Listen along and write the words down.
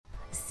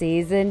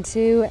Season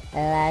 2,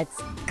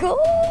 let's go!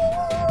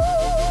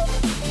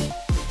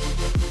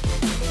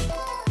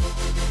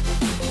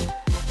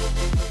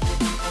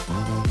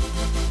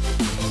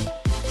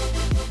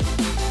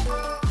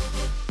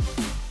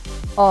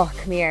 Oh,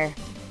 come here.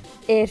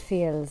 It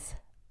feels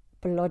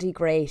bloody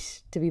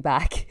great to be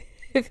back.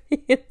 It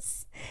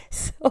feels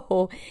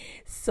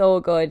so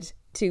good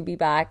to be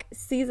back.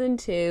 Season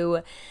 2.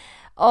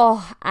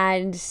 Oh,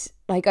 and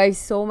like I have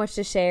so much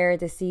to share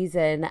this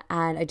season,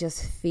 and I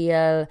just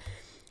feel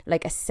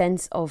like a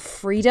sense of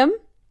freedom.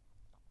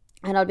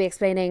 And I'll be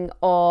explaining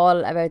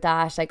all about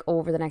that like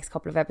over the next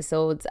couple of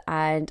episodes.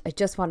 And I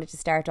just wanted to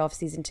start off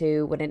season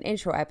 2 with an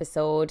intro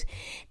episode.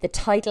 The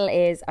title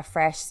is A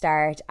Fresh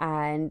Start,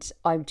 and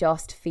I'm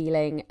just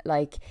feeling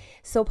like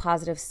so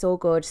positive, so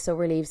good, so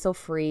relieved, so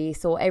free,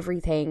 so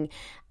everything.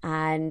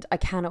 And I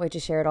cannot wait to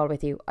share it all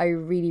with you. I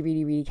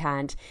really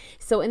can't.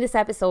 So in this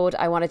episode,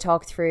 I want to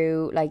talk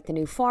through like the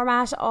new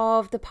format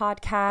of the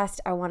podcast.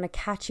 I want to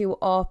catch you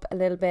up a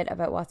little bit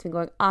about what's been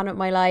going on with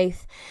my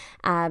life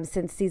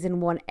since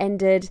season 1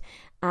 ended.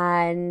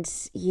 And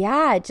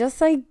yeah, just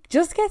get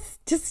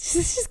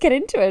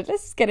into it. Let's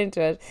just get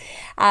into it.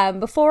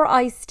 Before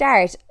I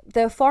start,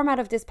 the format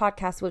of this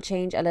podcast will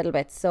change a little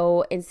bit.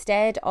 So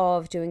instead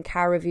of doing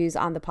car reviews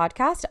on the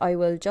podcast, I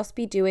will just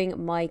be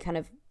doing my kind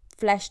of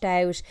fleshed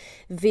out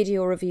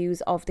video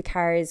reviews of the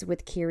cars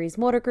with Kiri's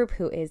Motor Group,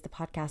 who is the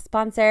podcast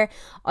sponsor.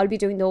 I'll be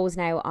doing those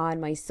now on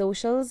my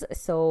socials,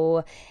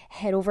 so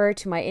head over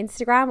to my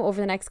Instagram over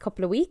the next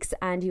couple of weeks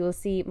and you will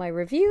see my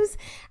reviews.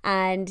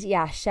 And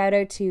yeah, shout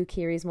out to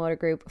Kiri's Motor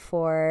Group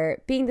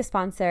for being the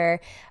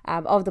sponsor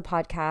of the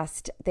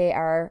podcast. They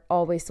are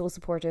always so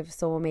supportive,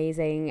 so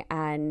amazing.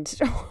 And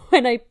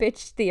when I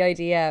pitched the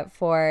idea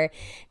for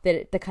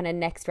the kind of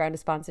next round of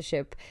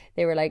sponsorship,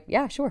 they were like,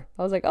 yeah, sure.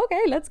 I was like,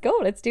 okay, let's go,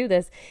 let's do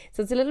this.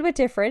 So it's a little bit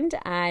different,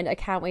 and I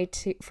can't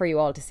wait for you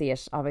all to see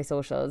it on my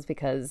socials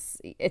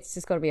because it's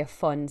just going to be a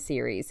fun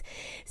series.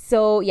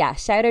 So yeah,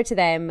 shout out to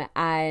them.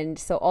 And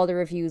so all the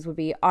reviews will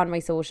be on my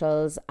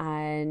socials,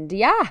 and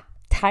yeah,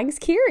 thanks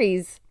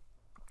Kiri's.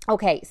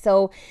 Okay,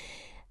 so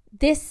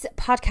this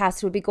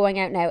podcast will be going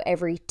out now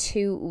every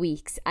 2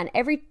 weeks, and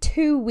every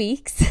 2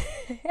 weeks,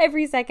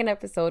 every second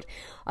episode,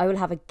 I will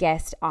have a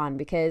guest on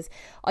because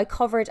I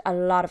covered a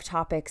lot of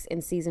topics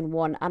in season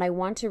 1, and I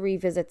want to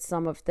revisit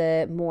some of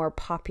the more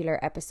popular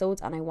episodes,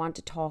 and I want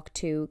to talk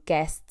to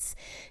guests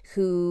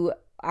who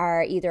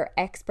are either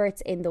experts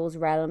in those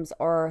realms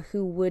or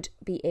who would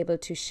be able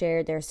to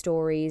share their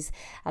stories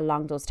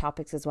along those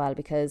topics as well,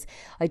 because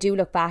I do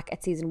look back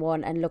at season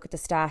 1 and look at the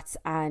stats,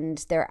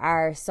 and there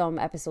are some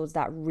episodes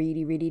that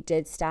really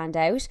did stand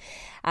out,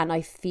 and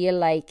I feel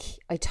like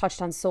I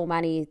touched on so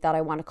many that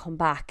I want to come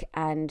back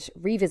and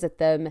revisit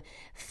them,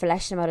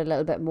 flesh them out a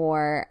little bit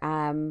more.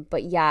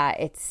 But yeah,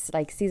 it's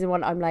like season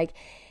 1, I'm like,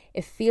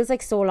 it feels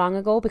like so long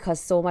ago because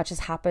so much has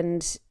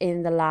happened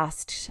in the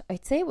last,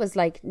 I'd say it was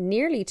like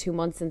nearly 2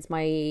 months since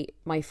my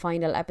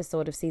final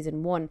episode of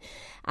season 1.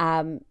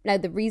 Now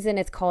the reason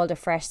it's called A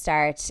Fresh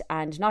Start,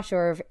 and not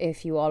sure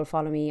if you all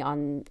follow me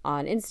on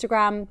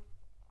Instagram,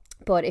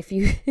 but if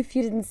you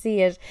didn't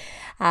see it,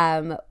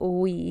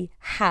 we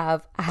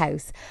have a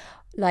house.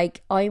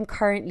 Like I'm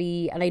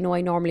currently, and I know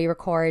I normally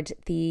record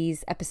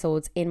these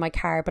episodes in my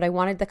car, but I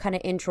wanted the kind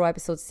of intro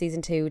episodes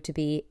season 2 to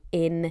be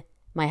in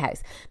my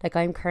house. Like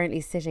I'm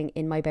currently sitting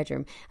in my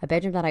bedroom, a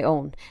bedroom that I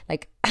own.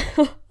 Like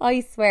I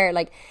swear,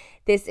 like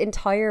this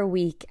entire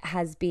week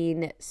has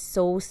been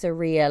so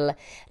surreal.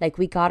 Like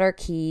we got our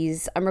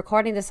keys. I'm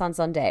recording this on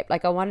Sunday.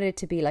 Like I wanted it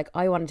to be like,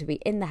 I wanted to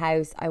be in the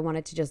house. I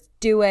wanted to just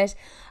do it,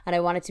 and I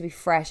wanted to be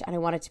fresh, and I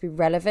wanted to be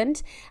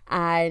relevant.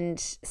 And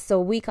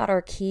so we got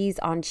our keys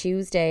on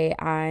Tuesday,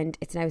 and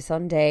it's now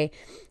Sunday,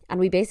 and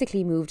we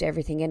basically moved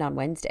everything in on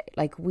Wednesday.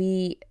 Like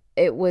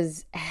it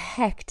was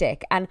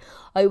hectic, and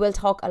I will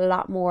talk a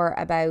lot more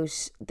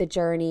about the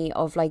journey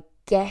of like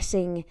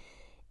getting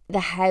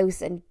the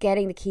house and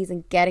getting the keys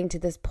and getting to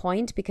this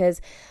point, because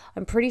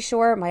I'm pretty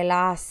sure in my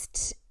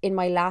last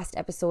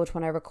episode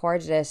when I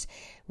recorded it,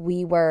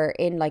 we were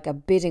in like a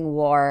bidding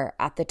war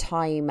at the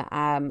time,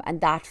 and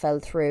that fell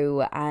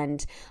through,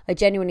 and I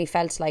genuinely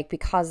felt like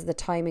because of the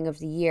timing of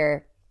the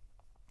year,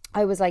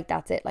 I was like,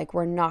 that's it, like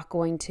we're not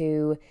going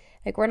to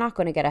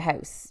get a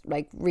house.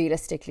 Like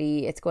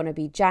realistically, it's going to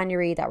be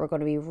January that we're going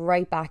to be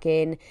right back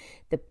in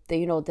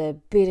the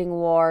bidding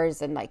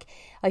wars. And like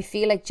I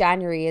feel like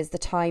January is the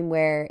time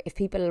where if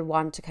people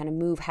want to kind of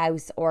move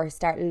house or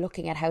start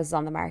looking at houses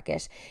on the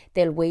market,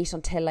 they'll wait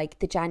until like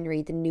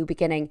the new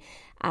beginning.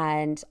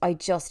 And I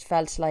just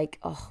felt like,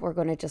 oh, we're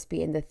going to just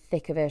be in the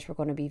thick of it. We're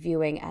going to be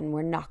viewing, and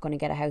we're not going to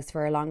get a house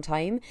for a long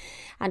time.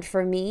 And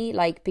for me,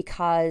 like,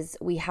 because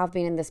we have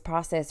been in this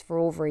process for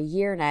over a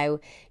year now,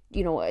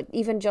 you know,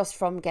 even just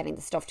from getting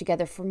the stuff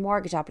together for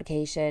mortgage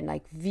application,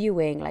 like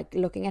viewing, like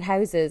looking at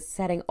houses,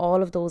 setting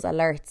all of those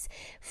alerts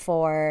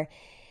for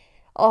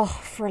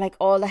like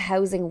all the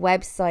housing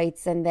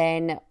websites. And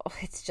then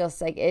it's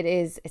just like,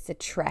 it's a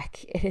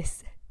trek. It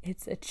is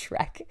it's a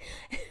trek.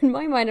 In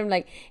my mind, I'm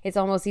like, it's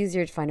almost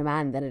easier to find a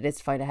man than it is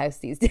to find a house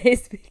these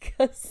days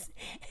because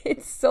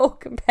it's so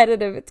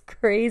competitive. It's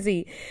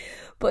crazy.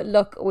 But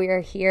look,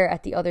 we're here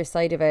at the other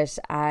side of it,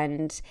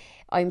 and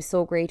I'm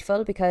so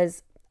grateful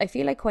because I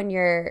feel like when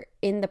you're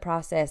in the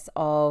process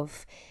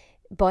of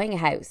buying a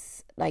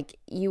house, like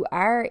you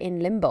are in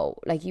limbo,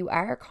 like you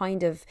are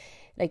kind of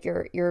like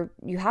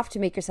you have to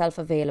make yourself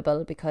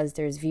available because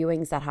there's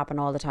viewings that happen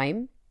all the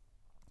time.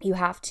 You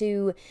have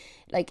to,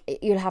 like,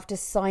 you'll have to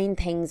sign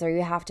things, or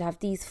you have to have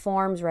these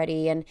forms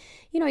ready, and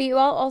you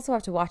also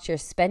have to watch your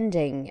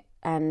spending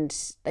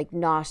and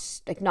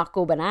not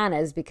go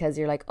bananas because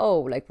you're like, oh,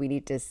 like we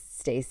need to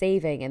stay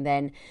saving. And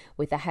then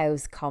with the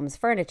house comes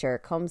furniture,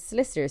 comes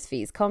solicitors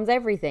fees, comes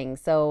everything.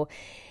 So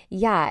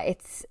yeah,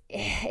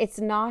 it's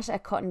not a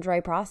cut and dry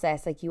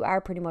process. Like you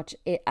are pretty much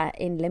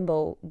in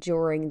limbo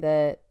during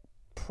the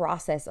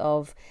process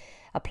of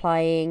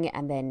applying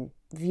and then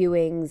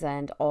viewings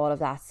and all of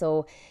that.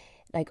 So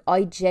like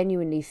I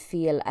genuinely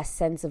feel a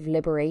sense of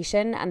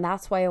liberation, and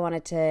that's why I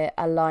wanted to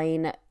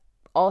align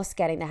us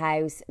getting the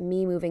house,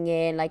 me moving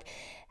in, like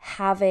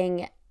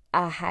having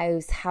a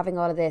house, having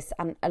all of this,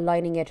 and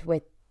aligning it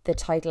with the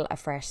title A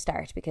Fresh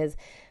Start, because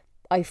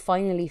I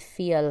finally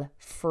feel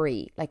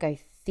free. Like I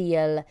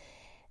feel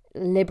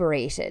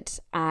liberated,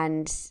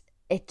 and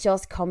it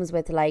just comes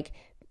with like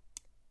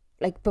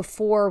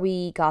before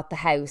we got the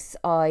house,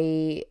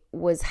 I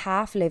was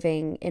half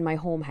living in my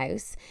home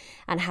house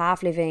and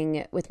half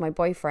living with my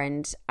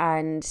boyfriend,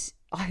 and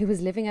I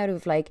was living out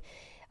of like,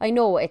 I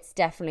know it's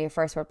definitely a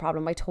first world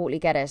problem, I totally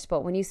get it,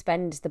 but when you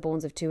spend the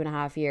bones of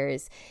 2.5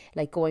 years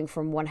like going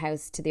from one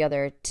house to the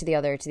other to the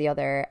other to the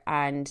other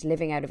and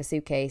living out of a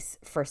suitcase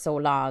for so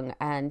long,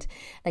 and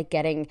like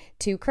getting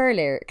two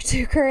curlers,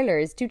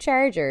 two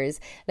chargers,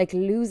 like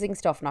losing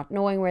stuff, not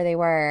knowing where they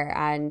were,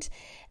 and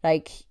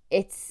like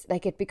it's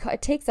like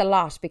it takes a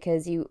lot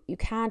because you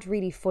can't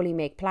really fully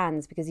make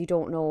plans because you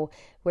don't know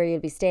where you'll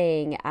be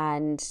staying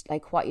and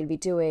like what you'll be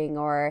doing,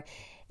 or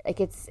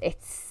like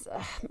it's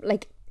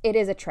like it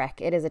is a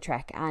trek.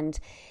 And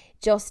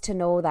just to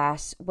know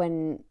that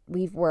when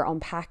we were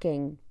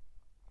unpacking,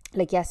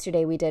 like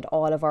yesterday we did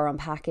all of our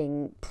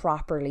unpacking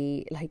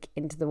properly, like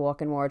into the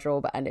walk-in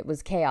wardrobe, and it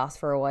was chaos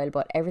for a while,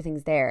 but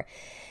everything's there.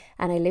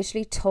 And I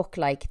literally took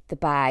like the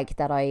bag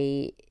that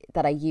I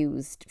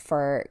used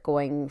for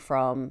going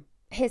from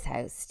his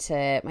house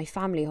to my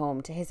family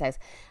home to his house,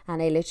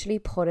 and I literally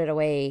put it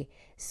away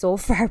so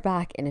far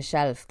back in a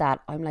shelf that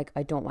I'm like,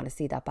 I don't want to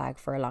see that bag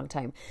for a long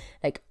time.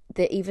 Like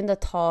even the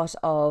thought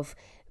of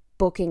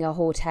booking a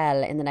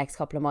hotel in the next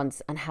couple of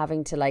months and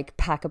having to like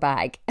pack a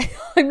bag,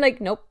 I'm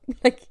like, nope,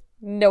 like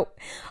no,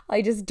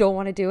 I just don't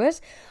want to do it.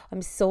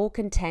 I'm so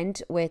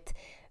content with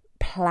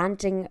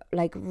planting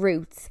like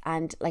roots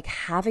and like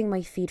having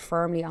my feet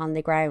firmly on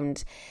the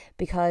ground,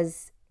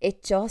 because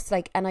it just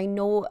like, and I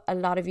know a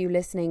lot of you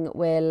listening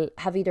will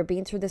have either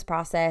been through this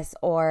process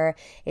or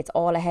it's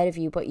all ahead of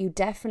you, but you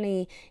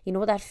definitely,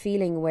 that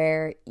feeling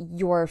where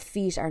your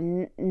feet are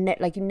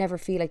like you never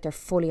feel like they're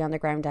fully on the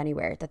ground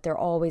anywhere, that they're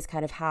always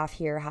kind of half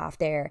here, half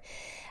there.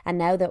 And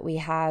now that we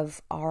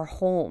have our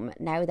home,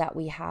 now that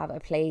we have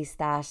a place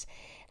that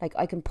like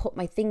I can put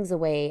my things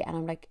away, and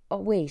I'm like, oh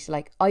wait,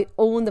 like I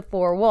own the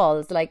four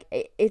walls. Like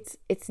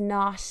it's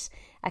not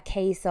a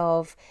case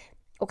of,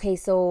 okay,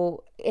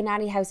 so in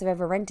any house I've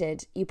ever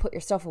rented, you put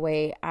your stuff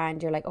away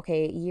and you're like,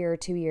 okay, a year,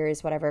 2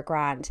 years, whatever,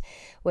 grand.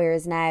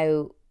 Whereas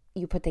now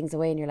you put things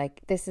away and you're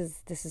like, this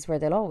is where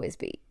they'll always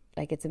be.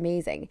 Like, it's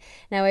amazing.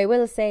 Now, I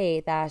will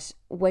say that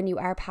when you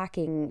are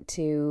packing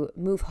to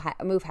move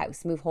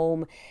house, move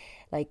home,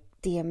 like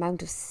the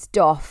amount of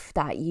stuff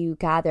that you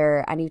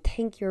gather, and you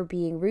think you're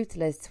being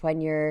ruthless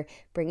when you're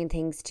bringing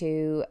things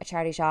to a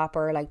charity shop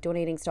or like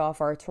donating stuff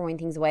or throwing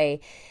things away.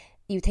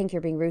 You think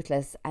you're being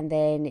ruthless, and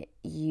then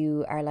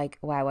you are like,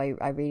 wow,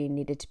 I really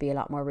needed to be a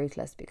lot more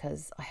ruthless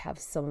because I have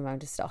some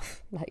amount of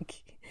stuff.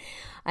 Like,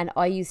 and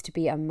I used to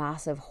be a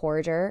massive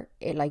hoarder,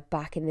 like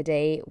back in the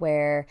day,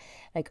 where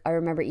like I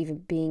remember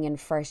even being in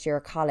first year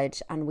of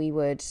college and we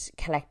would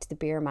collect the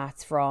beer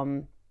mats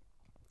from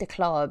the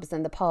clubs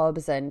and the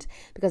pubs, and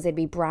because they'd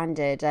be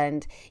branded,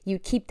 and you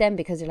keep them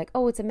because you're like,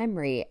 oh, it's a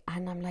memory.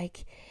 And I'm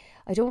like,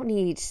 I don't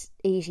need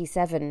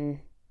 87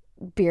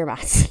 beer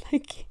mats.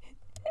 Like,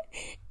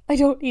 I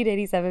don't need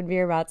 87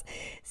 beer mats.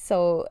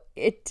 So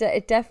it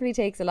definitely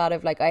takes a lot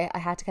of like, I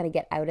had to kind of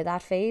get out of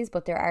that phase,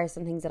 but there are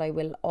some things that I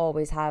will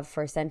always have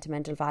for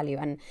sentimental value,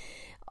 and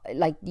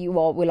like you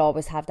all will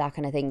always have that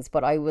kind of things.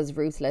 But I was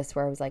ruthless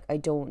where I was like, I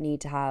don't need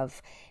to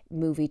have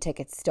movie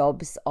ticket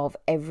stubs of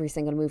every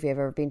single movie I've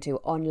ever been to,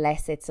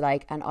 unless it's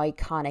like an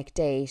iconic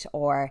date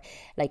or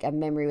like a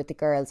memory with the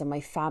girls and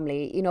my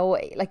family,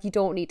 like you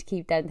don't need to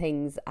keep them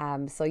things.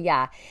 So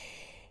yeah,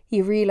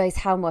 you realize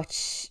how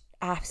much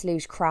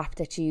absolute crap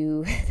that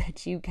you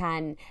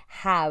can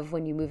have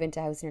when you move into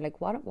a house, and you're like,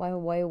 why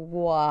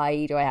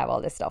do I have all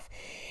this stuff?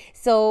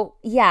 So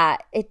yeah,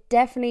 it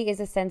definitely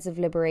is a sense of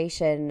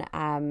liberation,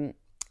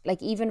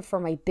 like even for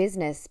my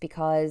business,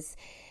 because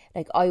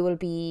like I will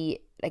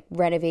be like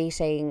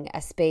renovating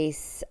a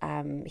space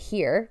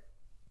here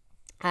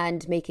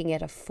and making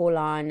it a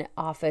full-on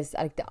office,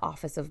 like the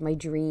office of my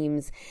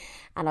dreams.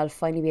 And I'll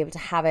finally be able to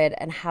have it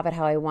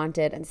how I want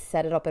it and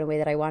set it up in a way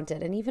that I want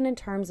it. And even in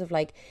terms of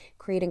like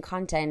creating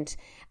content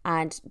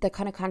and the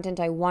kind of content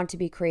I want to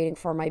be creating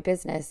for my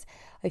business,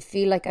 I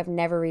feel like I've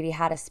never really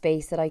had a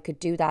space that I could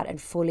do that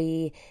and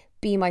fully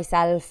be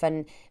myself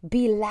and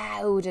be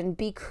loud and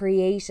be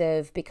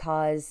creative,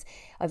 because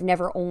I've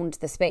never owned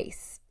the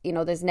space. You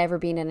know, there's never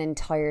been an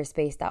entire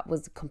space that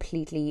was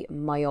completely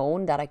my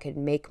own, that I could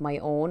make my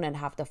own and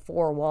have the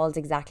four walls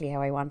exactly how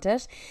I want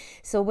it.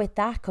 So with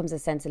that comes a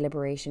sense of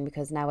liberation,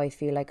 because now I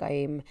feel like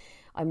I'm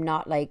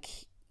not like,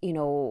 you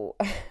know,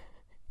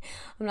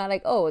 I'm not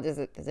like, oh, there's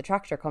a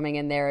tractor coming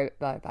in there,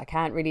 but I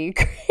can't really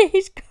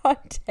create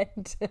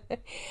content.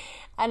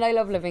 And I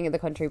love living in the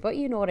country, but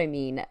you know what I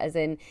mean, as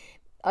in,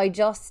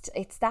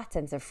 it's that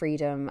sense of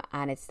freedom,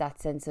 and it's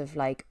that sense of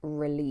like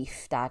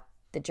relief that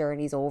the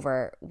journey's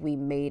over, we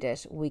made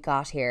it, we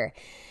got here.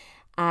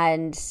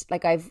 And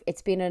like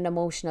it's been an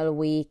emotional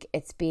week.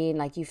 It's been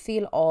like, you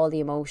feel all the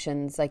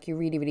emotions, like you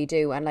really, really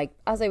do. And like,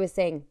 as I was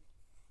saying,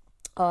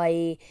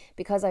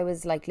 because I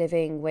was like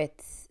living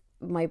with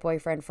my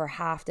boyfriend for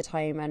half the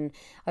time, and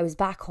I was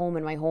back home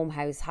in my home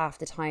house half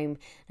the time,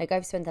 like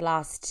I've spent the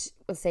last,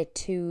 let's say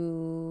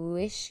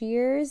 2-ish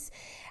years,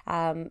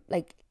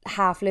 like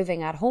half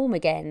living at home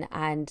again.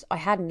 And I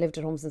hadn't lived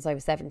at home since I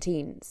was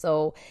 17.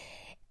 So,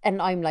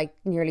 and I'm like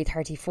nearly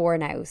 34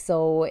 now.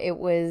 So it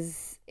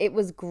was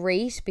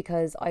great,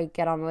 because I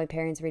get on with my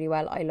parents really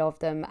well. I love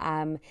them.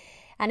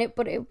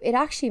 But it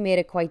actually made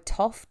it quite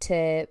tough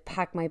to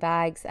pack my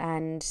bags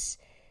and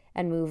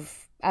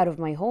move out of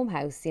my home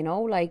house, you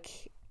know, like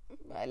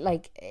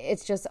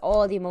it's just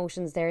all the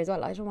emotions there as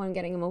well. I don't want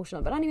getting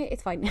emotional, but anyway,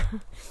 it's fine.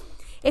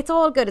 It's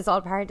all good. It's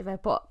all part of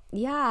it. But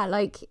yeah,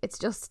 like it's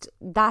just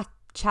that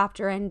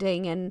chapter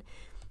ending, and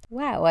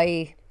wow,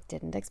 I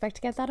didn't expect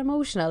to get that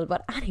emotional,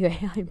 but anyway,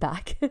 I'm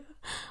back.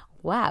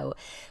 Wow.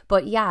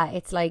 But yeah,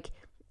 it's like,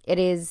 it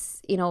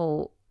is, you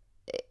know,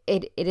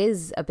 it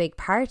is a big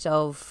part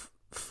of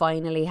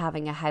finally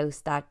having a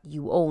house that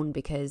you own,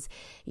 because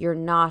you're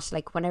not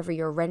like, whenever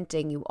you're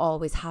renting, you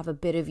always have a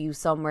bit of you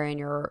somewhere in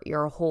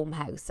your home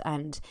house,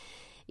 and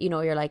you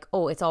know, you're like,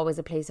 oh, it's always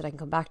a place that I can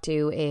come back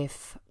to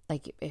if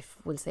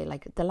we'll say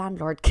like the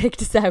landlord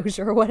kicked us out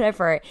or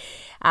whatever.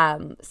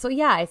 So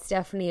yeah, it's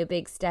definitely a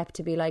big step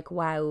to be like,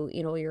 wow,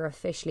 you know, you're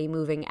officially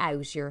moving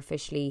out, you're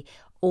officially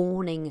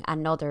owning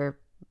another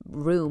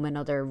room,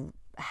 another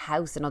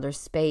house, another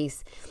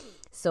space.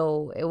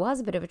 So it was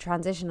a bit of a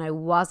transition. I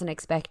wasn't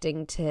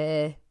expecting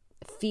to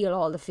feel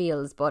all the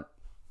feels, but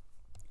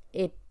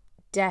it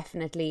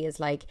definitely is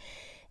like,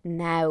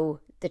 now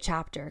the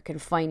chapter can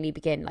finally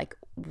begin. Like,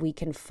 we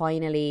can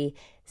finally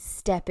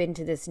step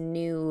into this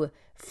new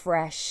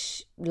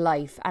fresh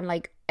life, and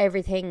like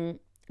everything,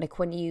 like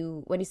when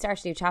you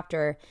start a new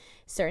chapter,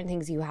 certain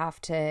things you have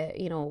to,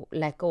 you know,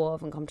 let go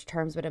of and come to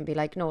terms with and be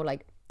like, no,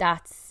 like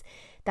that's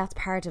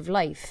part of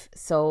life.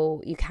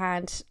 So you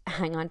can't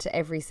hang on to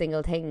every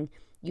single thing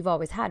you've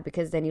always had,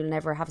 because then you'll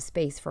never have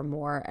space for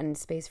more and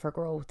space for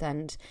growth.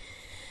 And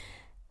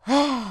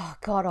oh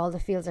God, all the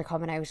feels are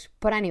coming out.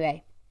 But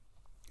anyway,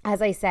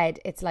 as I said,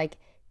 it's like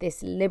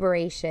this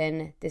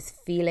liberation, this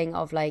feeling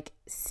of like,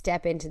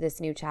 step into this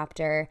new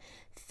chapter,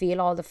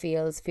 feel all the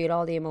feels, feel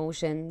all the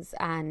emotions.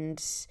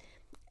 And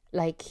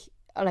like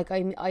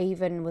I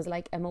even was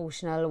like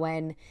emotional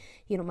when,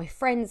 you know, my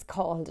friends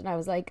called and I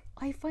was like,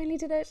 I finally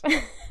did it.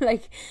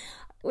 like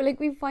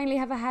we finally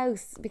have a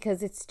house,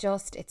 because it's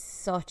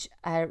such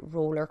a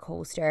roller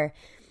coaster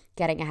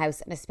getting a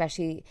house, and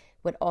especially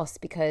with us,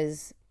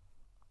 because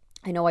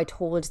I know I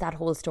told that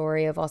whole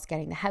story of us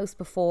getting the house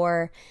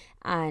before,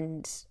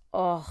 and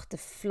the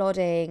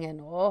flooding,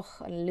 and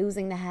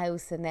losing the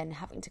house, and then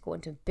having to go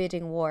into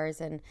bidding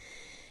wars, and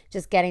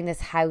just getting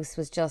this house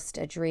was just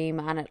a dream.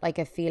 And I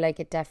feel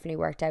like it definitely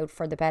worked out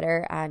for the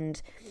better.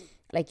 And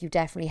like, you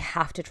definitely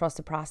have to trust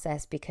the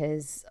process,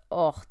 because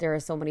there are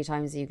so many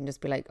times you can just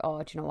be like,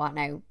 do you know what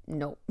now?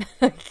 No.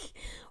 Like,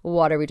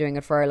 what are we doing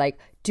it for? Like,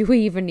 do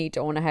we even need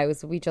to own a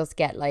house? We just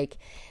get like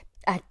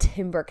a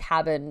timber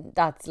cabin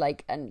that's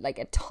like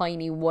a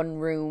tiny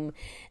 1-room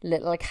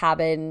little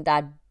cabin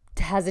that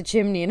has a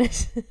chimney in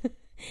it.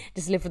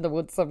 Just live in the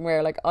woods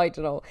somewhere, like, I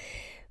don't know.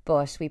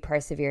 But we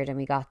persevered and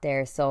we got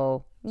there.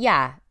 So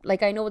yeah,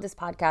 like, I know this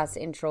podcast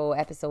intro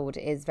episode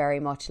is very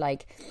much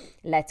like,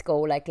 let's go,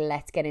 like,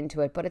 let's get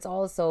into it. But it's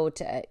also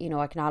to, you know,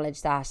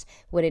 acknowledge that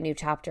with a new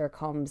chapter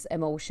comes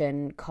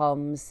emotion,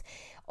 comes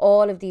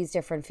all of these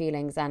different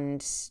feelings, and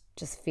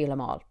just feel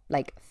them all.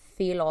 Like,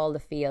 feel all the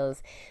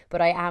feels.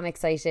 But I am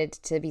excited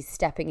to be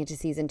stepping into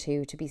season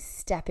 2, to be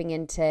stepping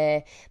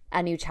into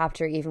a new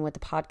chapter, even with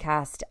the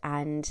podcast,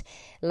 and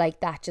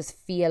like that, just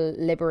feel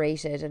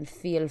liberated and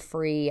feel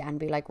free, and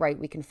be like, right,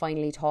 we can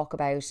finally talk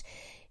about,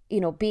 you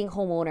know, being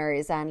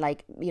homeowners, and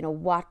like, you know,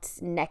 what's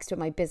next with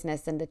my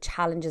business, and the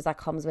challenges that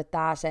comes with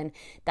that, and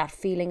that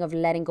feeling of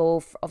letting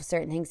go of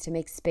certain things to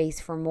make space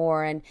for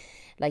more, and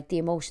like the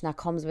emotion that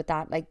comes with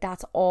that. Like,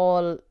 that's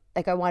all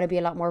like I want to be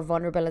a lot more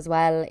vulnerable as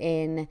well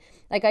in,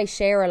 like, I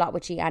share a lot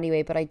with you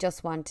anyway, but I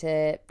just want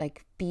to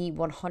like be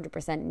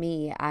 100%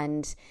 me,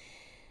 and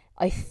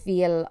I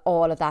feel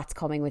all of that's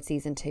coming with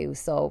season 2.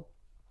 So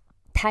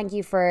thank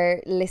you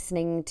for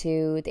listening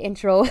to the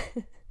intro.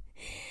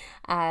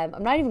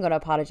 I'm not even going to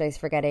apologize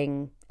for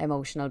getting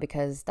emotional,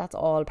 because that's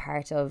all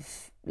part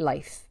of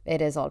life.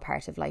 It is all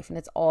part of life, and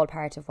it's all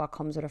part of what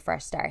comes with a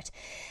fresh start.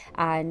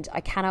 And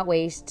I cannot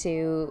wait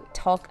to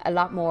talk a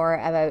lot more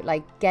about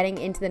like getting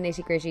into the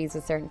nitty gritties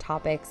with certain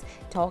topics,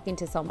 talking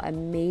to some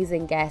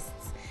amazing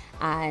guests.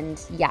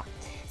 And yeah,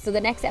 so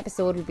the next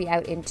episode will be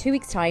out in 2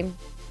 weeks' time.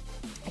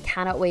 I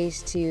cannot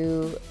wait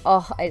to,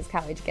 I just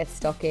can't wait to get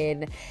stuck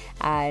in.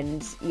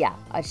 And yeah,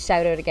 a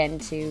shout out again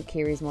to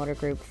Kiri's Motor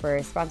Group for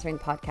sponsoring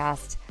the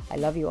podcast. I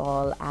love you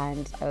all,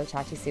 and I will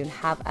chat to you soon.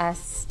 Have a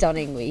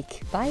stunning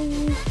week.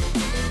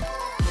 Bye.